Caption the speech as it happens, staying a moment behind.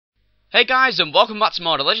Hey guys, and welcome back to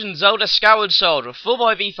more The Legend of Zelda Skyward Sword with Full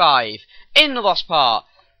Boy V5 in the last part.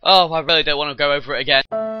 Oh, I really don't want to go over it again.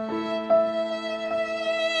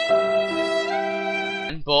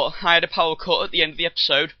 But I had a power cut at the end of the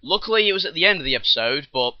episode. Luckily, it was at the end of the episode,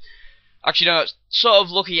 but actually, no, it's sort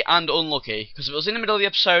of lucky and unlucky. Because if it was in the middle of the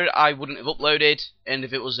episode, I wouldn't have uploaded, and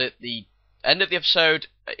if it was at the end of the episode,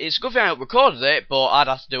 it's a good thing I recorded it, but I'd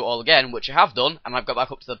have to do it all again, which I have done, and I've got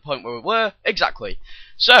back up to the point where we were, exactly.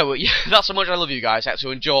 So, yeah, that's how much I love you guys. I had to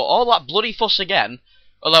endure all that bloody fuss again,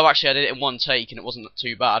 although actually I did it in one take, and it wasn't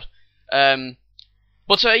too bad.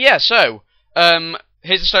 Yeah, so,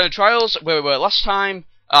 here's the Stone of Trials, where we were last time.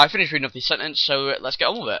 I finished reading off the sentence, so let's get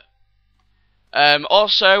on with it.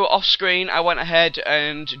 Also, off screen, I went ahead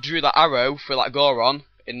and drew that arrow for like Goron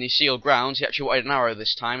in the sealed grounds. He actually wanted an arrow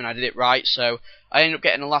this time, and I did it right, so I ended up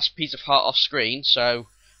getting the last piece of heart off screen, so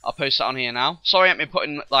I'll post that on here now. Sorry I haven't been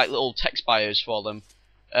putting like little text bios for them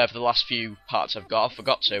for the last few parts I've got. I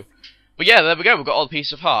forgot to. But yeah, there we go, we've got all the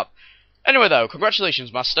pieces of heart. Anyway though,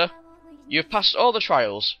 congratulations, Master. You've passed all the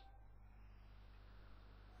trials.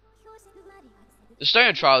 The Stone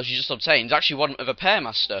of Trials you just obtained is actually one of a pair,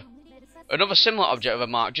 Master. Another similar object of a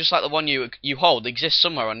mark, just like the one you hold, exists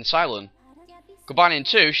somewhere on this island. Combining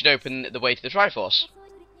two should open the way to the Triforce.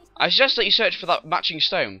 I suggest that you search for that matching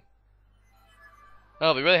stone.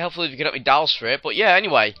 That'll be really helpful if you can get me dials for it, but yeah,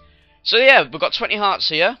 anyway. So yeah, we've got 20 hearts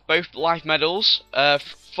here, both life medals,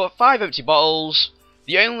 5 empty bottles.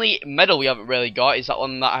 The only medal we haven't really got is that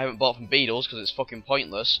one that I haven't bought from Beedles, because it's fucking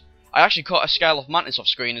pointless. I actually caught a Skyloft Mantis off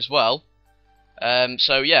screen as well.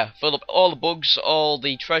 So yeah, filled up all the bugs, all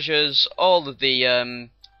the treasures, all of the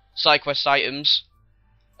side quest items.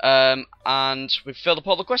 And we've filled up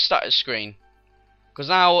all the quest status screen. Because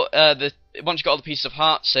now, once you got all the pieces of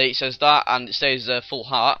heart, see, it says that, and it says full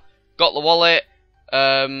heart. Got the wallet.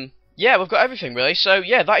 Yeah, we've got everything, really. So,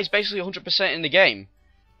 yeah, that is basically 100% in the game.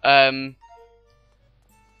 But,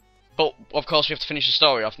 of course, we have to finish the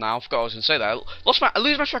story off now. I forgot I was going to say that. I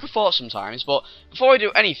lose my track of thought sometimes, but before I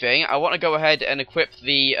do anything, I want to go ahead and equip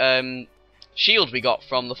the shield we got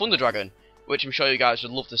from the Thunder Dragon, which I'm sure you guys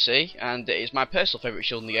would love to see, and it is my personal favourite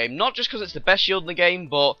shield in the game. Not just because it's the best shield in the game,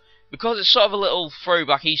 but because it's sort of a little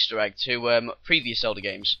throwback Easter egg to previous Zelda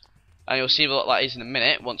games. And you'll see what that is in a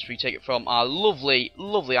minute, once we take it from our lovely,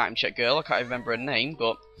 lovely item check girl. I can't even remember her name,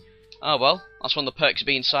 but oh well, that's one of the perks of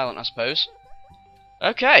being silent, I suppose.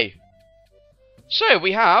 Okay. So,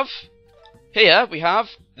 we have the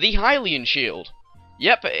Hylian shield.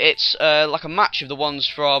 Yep, it's like a match of the ones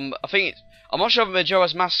from, I'm not sure if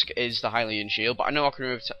Majora's Mask is the Hylian shield, but I know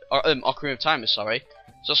Ocarina of Time is, sorry.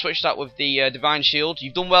 So I'll switch that with the Divine Shield.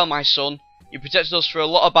 You've done well, my son. You protected us through a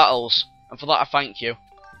lot of battles, and for that I thank you.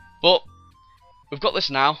 But we've got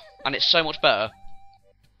this now, and it's so much better.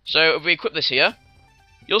 So if we equip this here,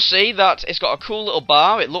 you'll see that it's got a cool little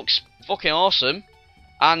bar. It looks fucking awesome,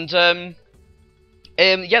 and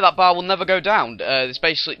yeah, that bar will never go down. This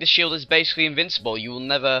shield is basically invincible. It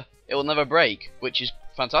will never break, which is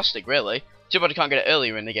fantastic, really. Too bad I can't get it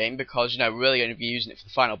earlier in the game because, you know, we're really going to be using it for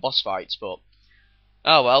the final boss fights, but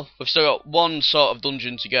oh well, we've still got one sort of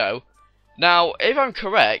dungeon to go. Now, if I'm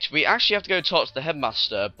correct, we actually have to go talk to the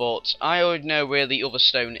headmaster, but I already know where the other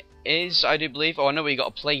stone is, I do believe. Oh, I know where you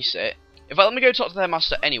got to place it. In fact, let me go talk to the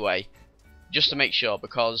headmaster anyway, just to make sure,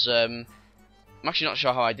 because I'm actually not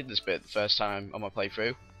sure how I did this bit the first time on my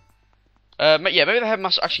playthrough. But yeah, maybe the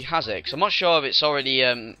headmaster actually has it, because I'm not sure if it's already,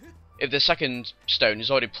 if the second stone is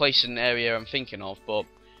already placed in the area I'm thinking of, but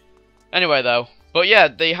anyway though. But yeah,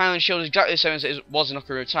 the Hylian shield is exactly the same as it was in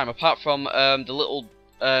Ocarina of Time, apart from the little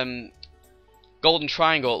golden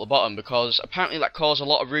triangle at the bottom, because apparently that caused a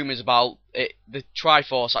lot of rumours about the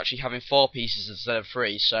Triforce actually having 4 pieces instead of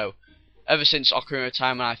 3, so ever since Ocarina of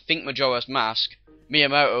Time and I think Majora's Mask,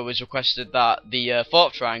 Miyamoto has requested that the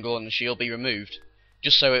 4th triangle on the shield be removed,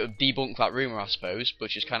 just so it would debunk that rumour, I suppose,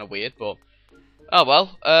 which is kind of weird, but oh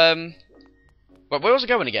well. But where was I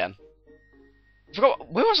going again? I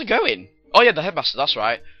forgot, where was I going? Oh yeah, the headmaster, that's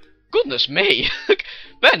right. Goodness me!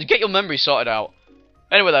 Ben, get your memory sorted out.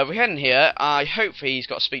 Anyway though, we're heading here. I hope he's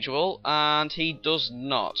got a speech bubble, and he does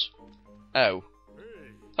not. Oh.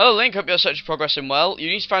 Hello Link, hope your search is progressing well. You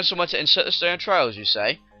need to find somewhere to insert the Stone of Trials, you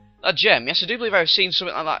say? A gem, yes I do believe I've seen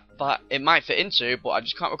something like that it might fit into, but I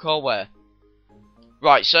just can't recall where.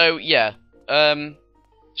 Right, so yeah.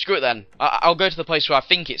 Screw it then. I'll go to the place where I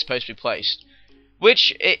think it's supposed to be placed.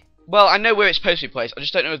 Well, I know where it's supposed to be placed, I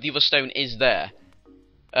just don't know if the other stone is there.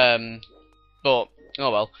 But, oh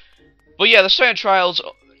well. But yeah, the Stone of Trials,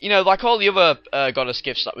 you know, like all the other goddess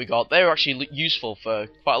gifts that we got, they were actually useful for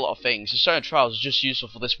quite a lot of things. The Stone of Trials is just useful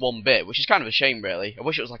for this one bit, which is kind of a shame, really. I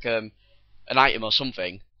wish it was like an item or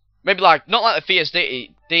something. Maybe like, not like the fierce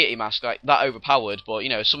deity mask, like that overpowered, but you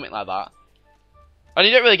know, something like that. And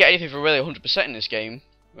you don't really get anything for really 100% in this game,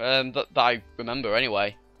 that I remember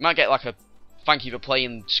anyway. You might get like a thank you for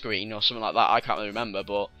playing screen or something like that, I can't really remember,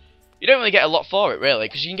 but you don't really get a lot for it really,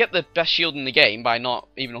 because you can get the best shield in the game by not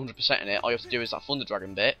even 100% in it. All you have to do is that Thunder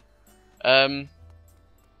Dragon bit. And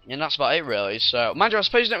that's about it really. So, mind you, I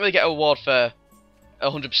suppose you don't really get a reward for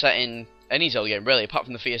 100% in any Zelda game really, apart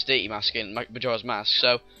from the fierce deity mask in Majora's Mask.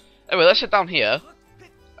 So, anyway, let's head down here.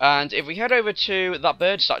 And if we head over to that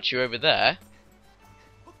bird statue over there,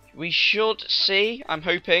 we should see, I'm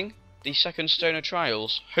hoping, the second Stone of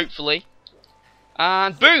Trials. Hopefully.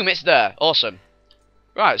 And boom, it's there. Awesome.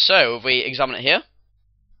 Right, so if we examine it here.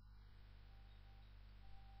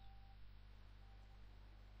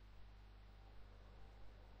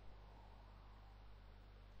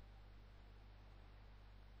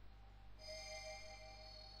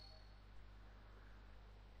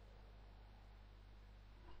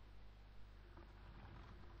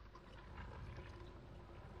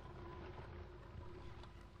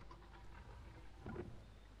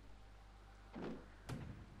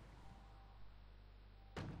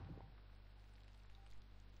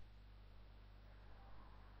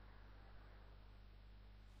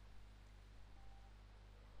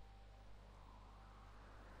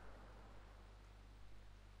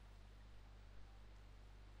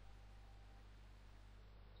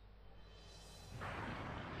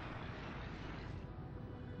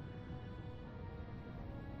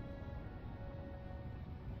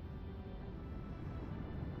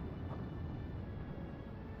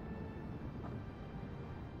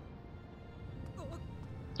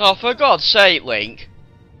 Oh, for God's sake, Link.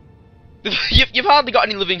 You've hardly got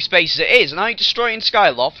any living space as it is, and now you're destroying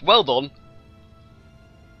Skyloft. Well done.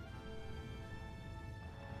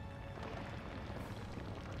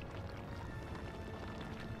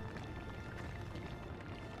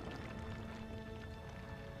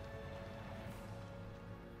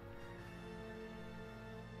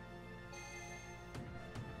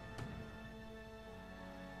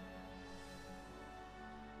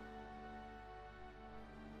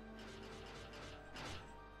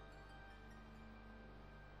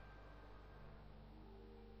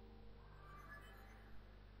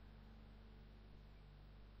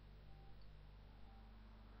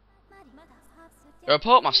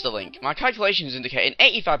 Report, Master Link. My calculations indicate an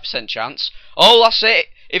 85% chance. Oh, that's it.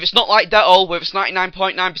 If it's not like Dettol, with its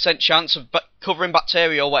 99.9% chance of covering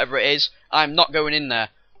bacteria or whatever it is, I'm not going in there.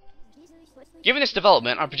 Given this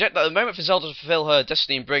development, I project that the moment for Zelda to fulfill her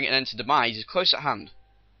destiny and bring an end to demise is close at hand.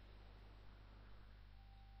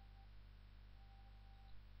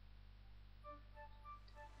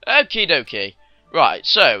 Okie dokie. Right,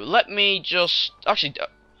 so, let me just... Actually,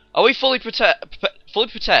 are we fully prepared?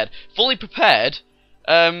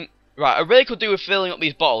 Right, I really could do with filling up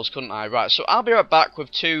these bottles, couldn't I? Right, so I'll be right back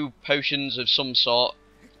with 2 potions of some sort.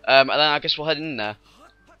 And then I guess we'll head in there.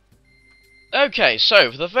 Okay,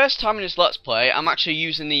 so, for the first time in this Let's Play, I'm actually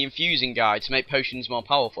using the infusing guide to make potions more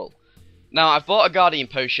powerful. Now, I've bought a Guardian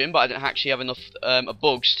potion, but I didn't actually have enough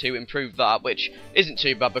bugs to improve that, which isn't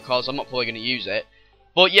too bad because I'm not probably going to use it.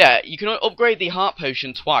 But yeah, you can upgrade the heart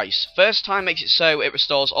potion twice. First time makes it so it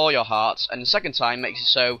restores all your hearts, and the second time makes it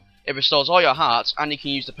so it restores all your hearts, and you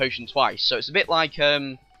can use the potion twice. So it's a bit like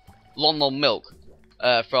Lon Lon Milk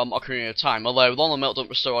from Ocarina of Time, although Lon Lon Milk don't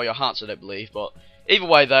restore all your hearts, I don't believe. But either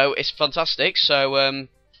way, though, it's fantastic. So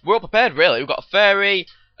we're all prepared, really. We've got a fairy,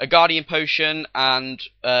 a Guardian potion, and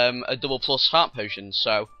a double plus heart potion.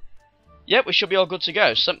 So yeah, we should be all good to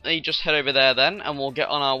go. Simply just head over there then, and we'll get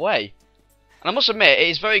on our way. And I must admit, it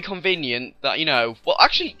is very convenient that, you know... Well,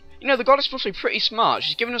 actually, you know, the goddess must be pretty smart.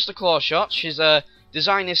 She's given us the claw shot. She's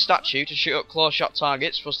designed this statue to shoot up claw shot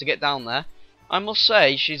targets for us to get down there. I must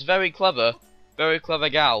say, she's very clever. Very clever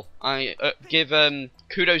gal. I give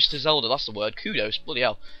kudos to Zelda. That's the word. Kudos. Bloody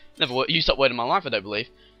hell. Never used that word in my life, I don't believe.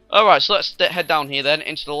 Alright, so let's head down here then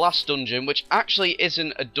into the last dungeon, which actually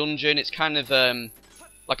isn't a dungeon. It's kind of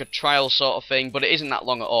like a trial sort of thing, but it isn't that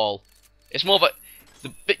long at all. It's more of a...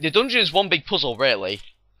 The dungeon is one big puzzle, really,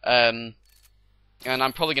 and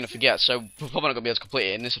I'm probably going to forget, so we're probably not going to be able to complete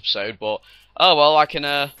it in this episode, but, oh well, I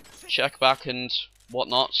can check back and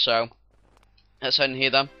whatnot, so let's head in here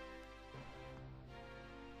then.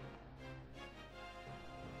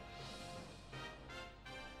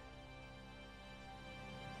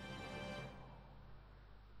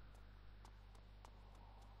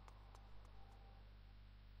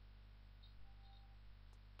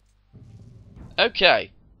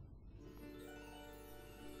 Okay.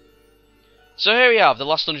 So here we have the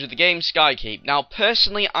last dungeon of the game, Skykeep. Now,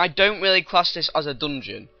 personally, I don't really class this as a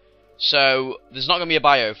dungeon. So there's not going to be a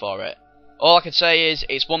bio for it. All I can say is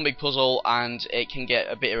it's one big puzzle and it can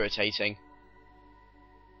get a bit irritating.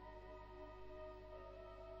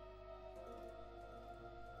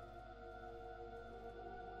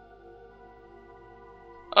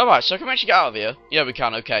 Alright, so can we actually get out of here? Yeah, we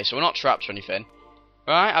can, okay, so we're not trapped or anything.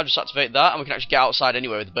 Right, I'll just activate that and we can actually get outside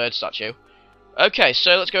anyway with the bird statue. Okay,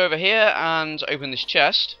 so let's go over here and open this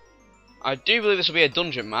chest. I do believe this will be a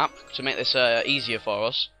dungeon map to make this easier for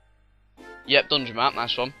us. Yep, dungeon map,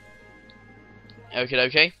 nice one. Okie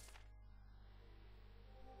dokie.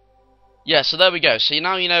 Yeah, so there we go. So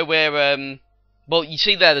now you know where, well, you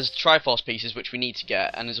see there's the Triforce pieces which we need to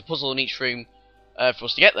get, and there's a puzzle in each room for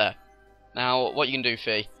us to get there. Now, what you can do,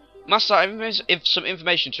 Fee? Master, I have some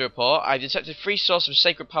information to report. I've detected 3 sources of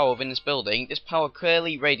sacred power within this building. This power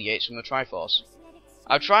clearly radiates from the Triforce.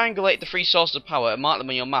 I've triangulated the 3 sources of power and marked them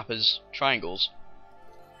on your map as triangles.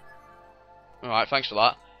 Alright, thanks for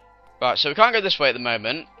that. Right, so we can't go this way at the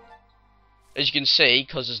moment, as you can see,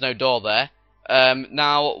 because there's no door there.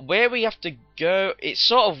 Now, where we have to go, it's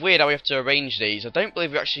sort of weird how we have to arrange these. I don't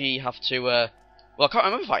believe we actually have to, well, I can't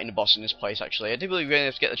remember fighting the boss in this place, actually. I do believe we only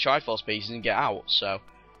have to get the Triforce pieces and get out, so.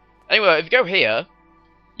 Anyway, if you go here,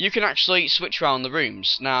 you can actually switch around the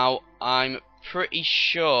rooms. Now, I'm pretty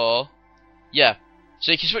sure, yeah.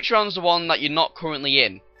 So you can switch around the one that you're not currently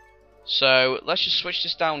in. So, let's just switch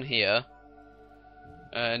this down here.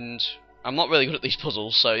 And I'm not really good at these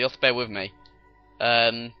puzzles, so you'll have to bear with me.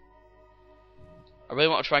 I really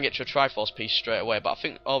want to try and get to a Triforce piece straight away, but I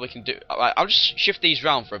think all we can do... Alright, I'll just shift these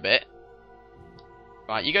round for a bit.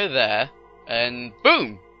 Right, you go there, and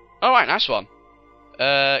boom! Alright, nice one.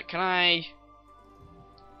 Can I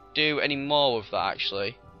do any more with that,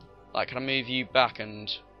 actually? Like, can I move you back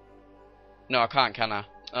and... No, I can't, can I?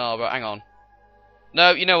 Oh, right, hang on.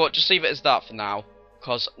 No, you know what, just leave it as that for now.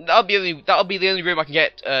 Because that'll be the only room I can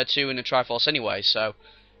get to in the Triforce anyway, so...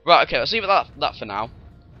 Right, okay, let's leave it that for now.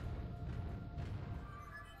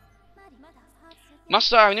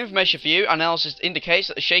 Master, I have information for you. Analysis indicates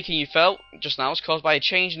that the shaking you felt just now is caused by a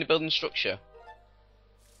change in the building structure.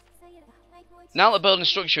 Now that the building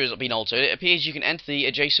structure has been altered, it appears you can enter the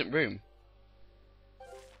adjacent room.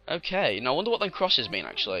 Okay, now I wonder what them crosses mean,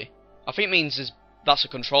 actually. I think it means that's a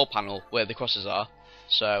control panel where the crosses are,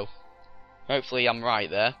 so... Hopefully I'm right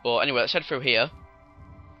there. But anyway, let's head through here.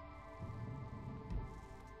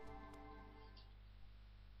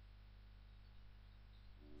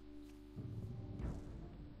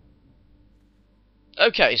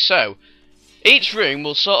 Okay, so each room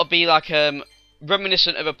will sort of be like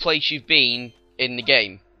reminiscent of a place you've been in the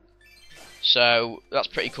game. So that's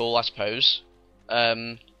pretty cool, I suppose.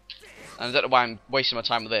 And I don't know why I'm wasting my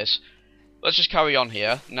time with this. Let's just carry on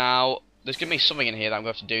here. Now, there's going to be something in here that I'm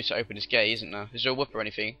going to have to do to open this gate, isn't there? Is there a whip or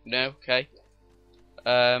anything? No? Okay.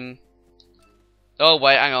 Oh,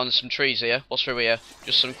 wait, hang on. There's some trees here. What's through here?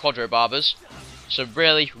 Just some quadrobarbers. Some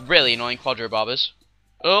really, really annoying quadrobarbers.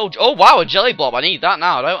 Oh, wow, a jelly blob. I need that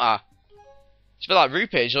now, don't I? It's a bit like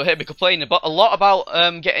rupees. You'll hear me complaining a lot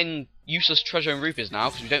about getting useless treasure and rupees now,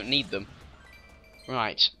 because we don't need them.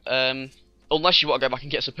 Right. Unless you want to go back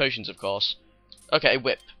and get some potions, of course. Okay,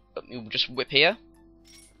 whip. Let me just whip here.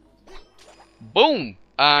 Boom!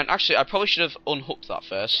 And actually, I probably should have unhooked that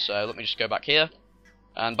first, so let me just go back here.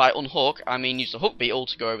 And by unhook, I mean use the hook beetle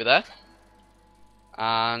to go over there.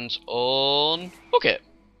 And unhook it.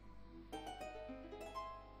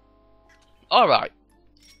 Alright.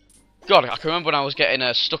 God, I can remember when I was getting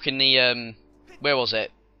stuck in the, where was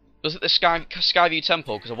it? Was it the Skyview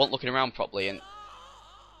Temple? Because I wasn't looking around properly. And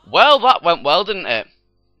well, that went well, didn't it?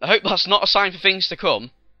 I hope that's not a sign for things to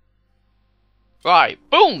come. Right,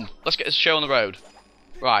 boom! Let's get this show on the road.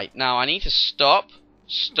 Right, now I need to stop.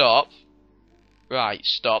 Stop. Right,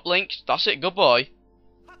 stop, Link. That's it, good boy.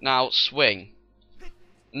 Now, swing.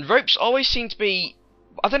 And ropes always seem to be...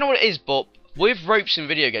 I don't know what it is, but with ropes in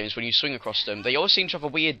video games, when you swing across them, they always seem to have a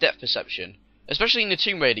weird depth perception. Especially in the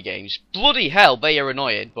Tomb Raider games. Bloody hell, they are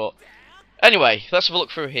annoying, but... Anyway, let's have a look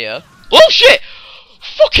through here. Oh, shit!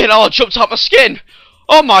 Fucking hell, I jumped out my skin!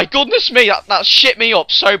 Oh my goodness me, that shit me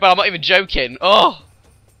up so bad, I'm not even joking. Oh,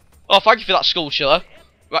 thank you for that, Skull Chiller.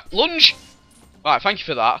 Right, lunge! Right, thank you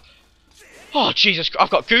for that. Oh, Jesus, I've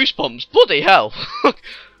got goosebumps. Bloody hell.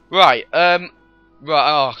 Right, right,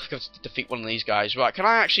 oh, I've got to defeat one of these guys. Right, can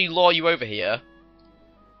I actually lure you over here?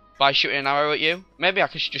 By shooting an arrow at you? Maybe I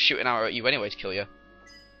could just shoot an arrow at you anyway to kill you.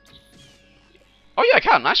 Oh yeah, I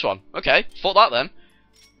can, nice one. Okay, fought that then.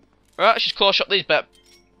 Right, let's just claw shot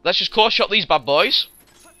these bad boys.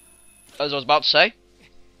 As I was about to say.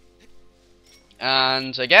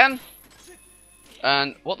 And again.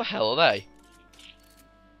 And what the hell are they?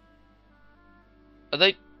 Are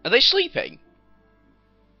they... Are they sleeping?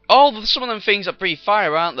 Oh, some of them things that breathe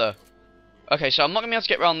fire, aren't there? Okay, so I'm not going to be able to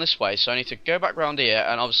get around this way, so I need to go back round here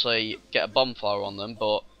and obviously get a bonfire on them,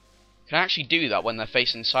 but can I actually do that when they're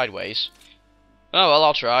facing sideways? Oh, well,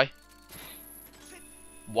 I'll try.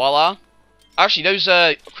 Voila. Actually,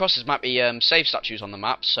 those crosses might be save statues on the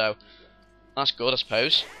map, so that's good, I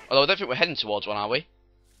suppose. Although I don't think we're heading towards one, are we?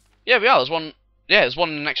 Yeah, we are. There's one. Yeah, there's one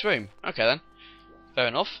in the next room. Okay, then. Fair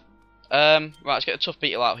enough. Right, let's get a tough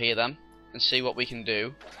beetle out here, then, and see what we can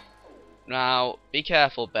do. Now, be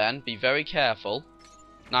careful, Ben. Be very careful.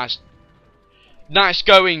 Nice. Nice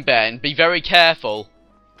going, Ben. Be very careful.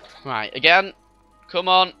 Right, again. Come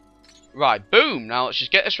on. Right, boom. Now, let's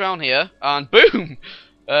just get this round here, and boom.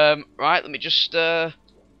 Right, let me just,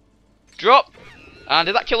 drop. And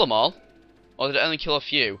did that kill them all? Or did it only kill a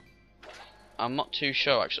few? I'm not too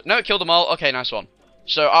sure, actually. No, it killed them all. Okay, nice one.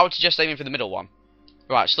 So, I would suggest aiming for the middle one.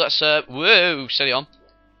 Right, so let's, whoa, steady on.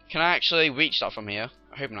 Can I actually reach that from here?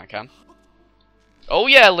 I'm hoping I can. Oh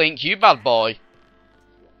yeah, Link, you bad boy.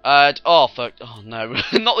 Oh, fuck. Oh, no.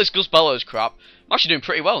 Not this Gus Bellows crap. I'm actually doing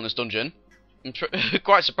pretty well in this dungeon. I'm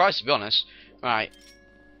quite surprised, to be honest. Right.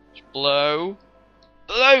 Just blow.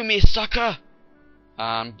 Blow me, sucker!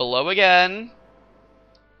 And blow again.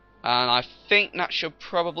 And I think that should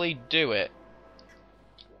probably do it.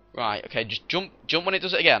 Right, okay, just jump when it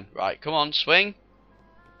does it again. Right, come on, swing.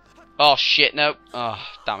 Oh, shit, no. Oh,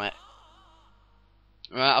 damn it.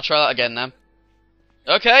 Right, I'll try that again then.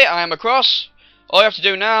 Okay, I am across. All you have to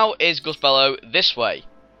do now is Gus Bellow this way.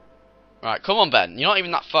 Right, come on, Ben. You're not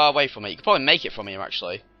even that far away from me. You could probably make it from here,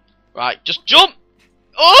 actually. Right, just jump!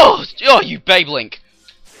 Oh, you babe Link.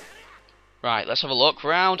 Right, let's have a look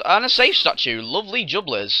round. And a safe statue. Lovely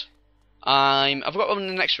jubblers. Have we got one in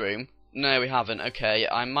the next room? No, we haven't. Okay,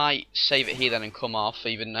 I might save it here then and come off,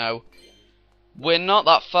 even though we're not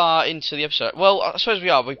that far into the episode. Well, I suppose we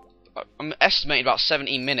are. I'm estimating about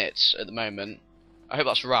 17 minutes at the moment. I hope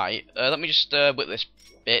that's right. Let me just whip this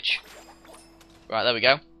bitch. Right, there we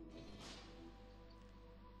go.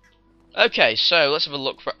 Okay, so let's have a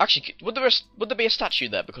look for. Actually, would there be a statue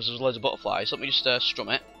there because there's loads of butterflies? Let me just strum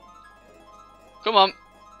it. Come on.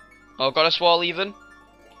 Oh, got a swirl even.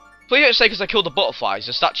 Please don't say because I killed the butterflies,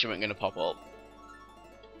 the statue ain't gonna pop up.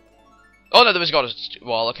 Oh no, there was a goddess.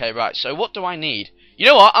 Well, okay, right. So what do I need? You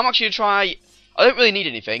know what? I'm actually gonna try. I don't really need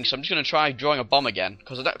anything, so I'm just gonna try drawing a bomb again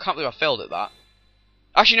because I can't believe I failed at that.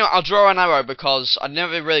 Actually, no, I'll draw an arrow because I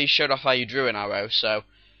never really showed off how you drew an arrow. So,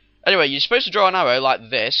 anyway, you're supposed to draw an arrow like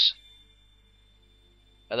this,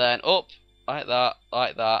 and then up like that,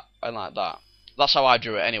 and like that. That's how I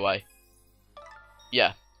drew it, anyway.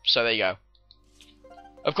 Yeah. So there you go.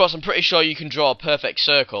 Of course, I'm pretty sure you can draw a perfect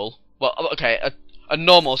circle. Well, okay, a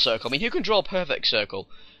normal circle. I mean, who can draw a perfect circle?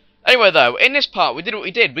 Anyway, though, in this part, we did what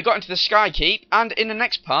we did. We got into the Sky Keep, and in the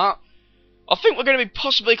next part, I think we're going to be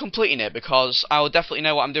possibly completing it, because I will definitely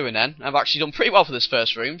know what I'm doing then. I've actually done pretty well for this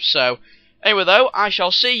first room, so... Anyway, though, I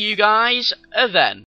shall see you guys then.